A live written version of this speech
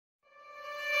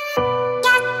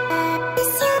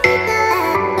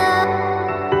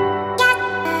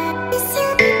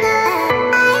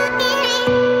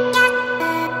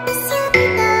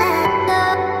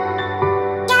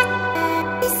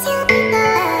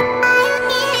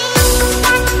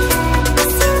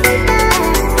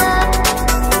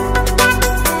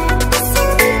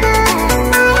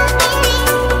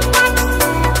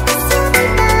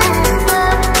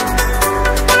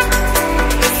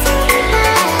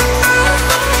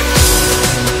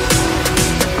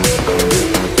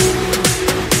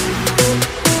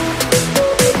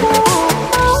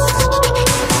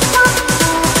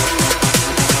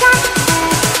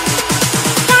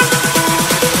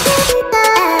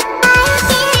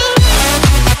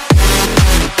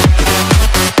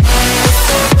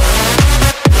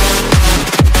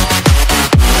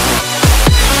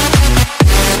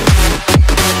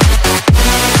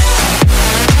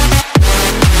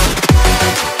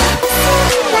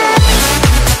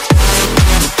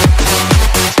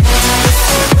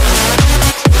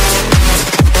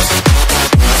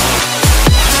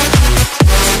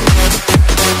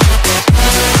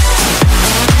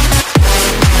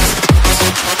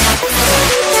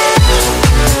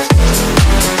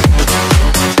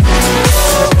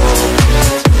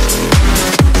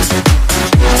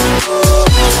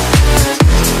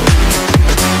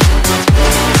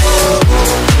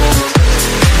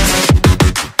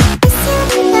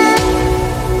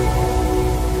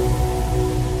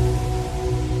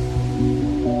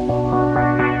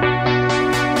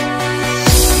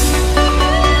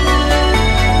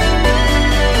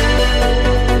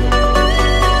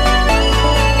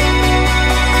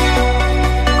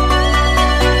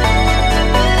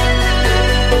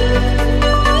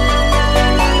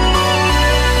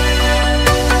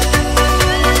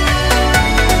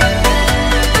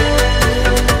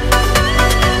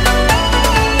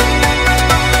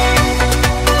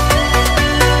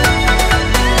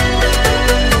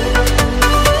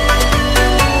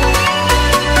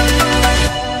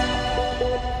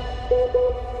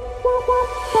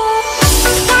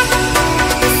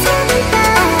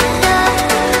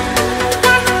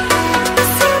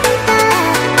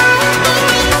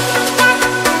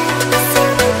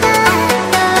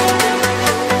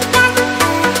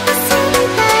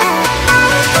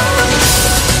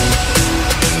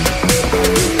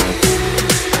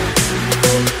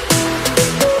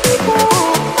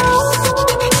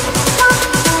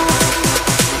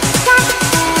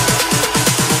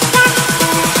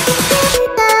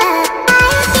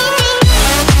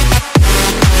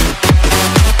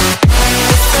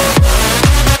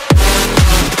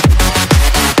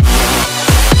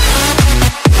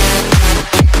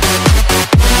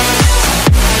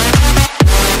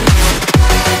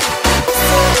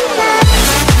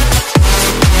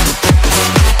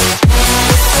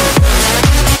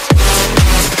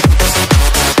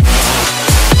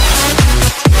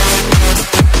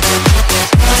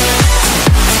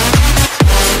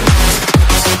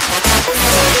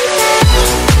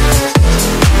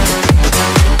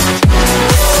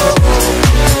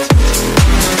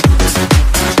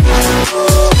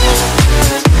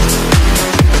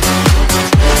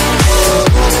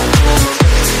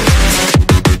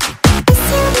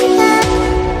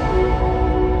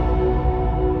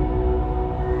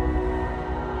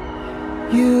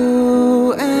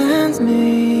You and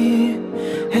me,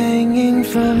 hanging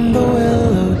from the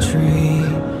willow tree,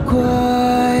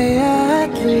 quietly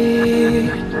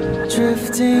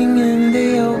drifting in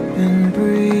the open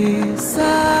breeze.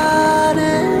 Suddenly,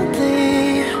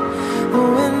 the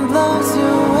wind blows you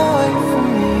away from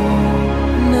me.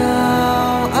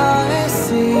 Now I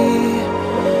see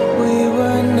we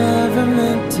were never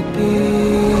meant to be.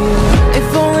 If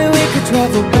only we could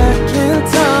travel back in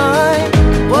time.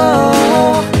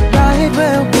 Whoa, right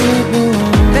where we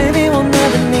belong. Maybe we'll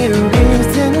never need a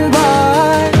reason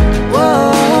why.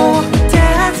 Whoa,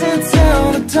 dancing till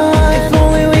the dawn. If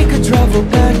only we could travel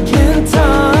back in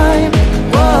time.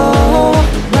 Whoa,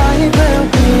 right where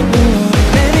we belong.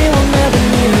 Maybe we'll never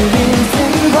need a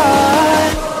reason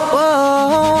why.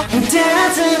 Whoa,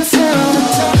 dancing till the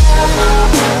dawn.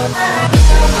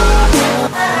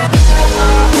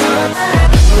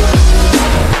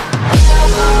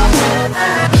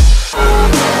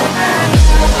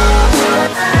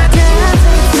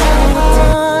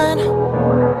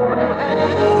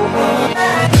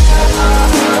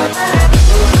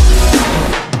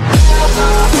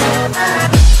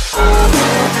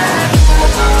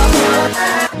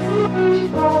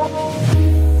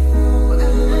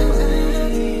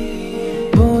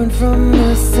 Born from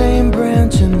the same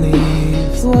branch and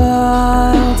leaves,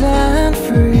 wild and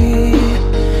free,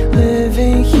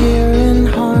 living here in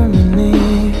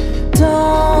harmony.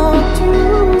 Don't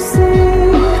you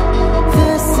see,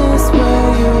 this is where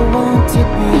you want to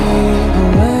be. But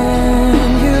when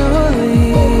you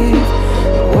leave,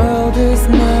 the world is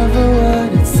never what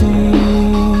it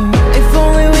seems. If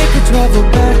only we could travel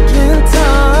back in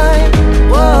time.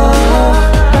 Whoa,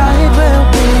 right where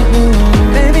we belong.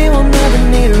 Maybe we'll never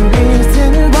need a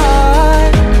reason why.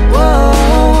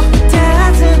 Whoa,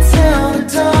 dancing till the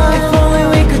dawn. If only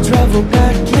we could travel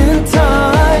back in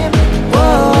time.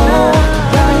 Whoa,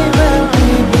 right where we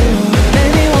belong.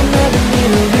 Maybe we'll never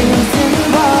need a reason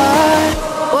why.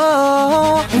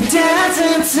 Whoa,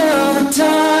 dancing till the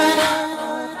dawn.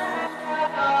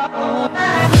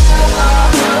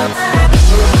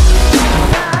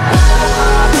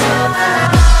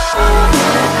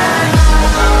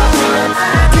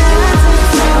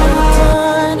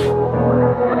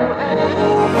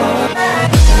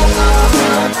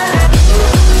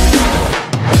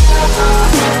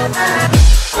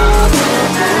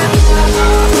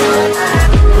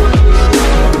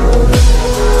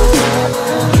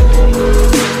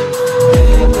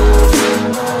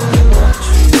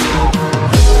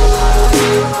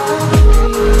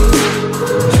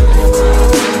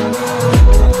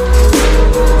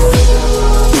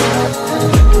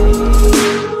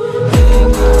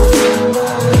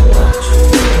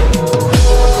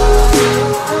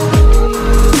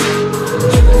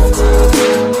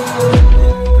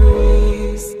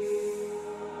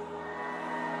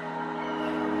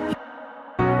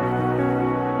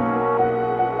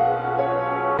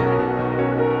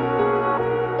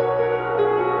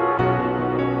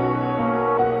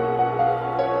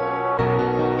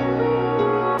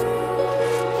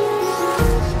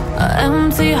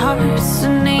 Empty hearts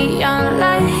and neon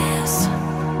lights,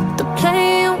 they're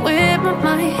playing with my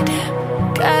mind.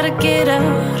 Gotta get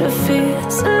out of here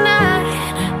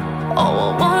tonight. Oh,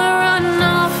 I wanna run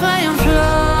off and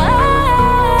fly.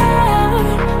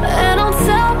 And I'll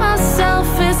tell myself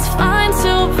it's fine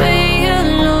to be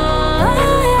alone,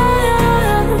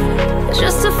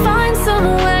 just to find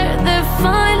somewhere that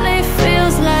finally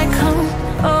feels like home.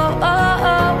 Oh,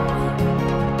 oh, oh,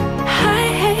 I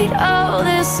hate all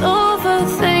this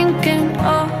overthinking.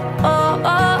 Oh, oh,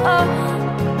 oh, oh.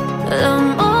 The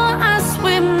more I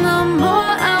swim, the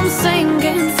more I'm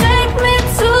sinking. Take me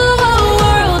to a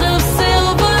world of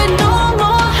silver. No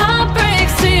more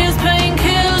heartbreaks, tears,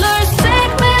 painkillers.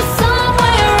 Take me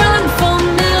somewhere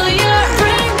unfamiliar.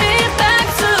 Bring me back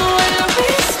to where we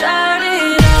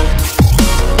started out.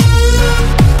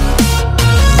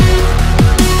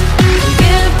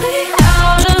 Get me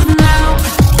out of now.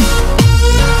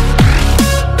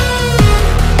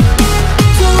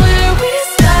 To where we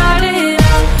started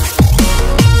out.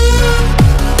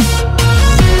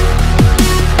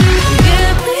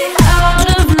 Get me out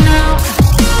of now.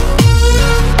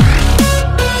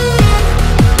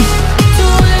 To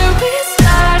where we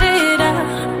started out.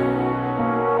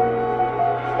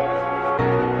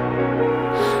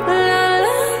 La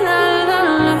la la la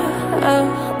la. Oh,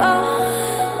 oh.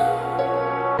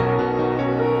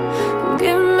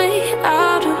 Get me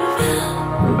out of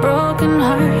broken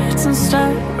hearts and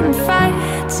starting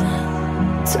fights,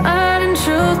 turning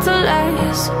truth to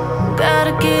lies.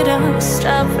 Gotta get up,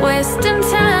 stop wasting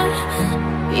time.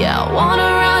 Yeah, I wanna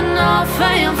run off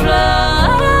and fly.